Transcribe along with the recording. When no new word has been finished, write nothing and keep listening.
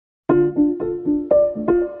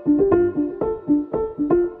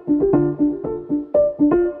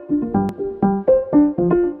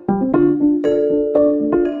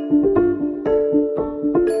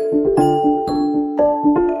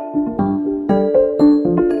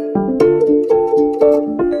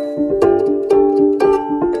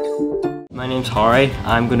name's Harry.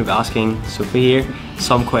 I'm going to be asking Sophie here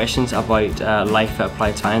some questions about life at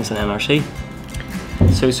Applied Science and NRC.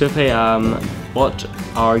 So Sophie, what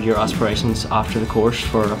are your aspirations after the course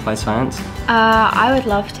for Applied Science? I would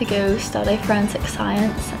love to go study forensic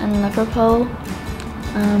science in Liverpool.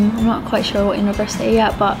 I'm not quite sure what university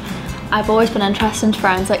yet, but I've always been interested in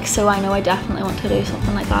forensics, so I know I definitely want to do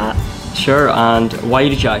something like that. Sure, and why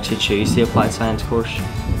did you actually choose the Applied Science course?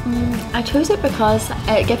 I chose it because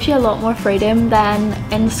it gives you a lot more freedom than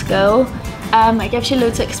in school. It gives you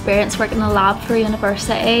loads of experience working in a lab for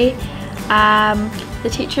university. The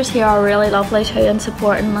teachers here are really lovely too, and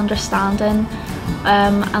supporting and understanding,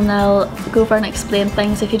 and they'll go over and explain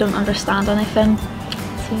things if you don't understand anything.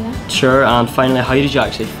 So yeah. Sure, and finally, how did you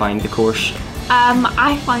actually find the course?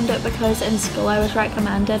 I found it because in school I was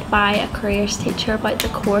recommended by a careers teacher about the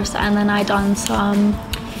course, and then I done some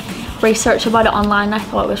research about it online. I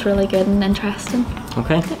thought it was really good and interesting.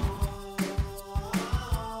 Okay.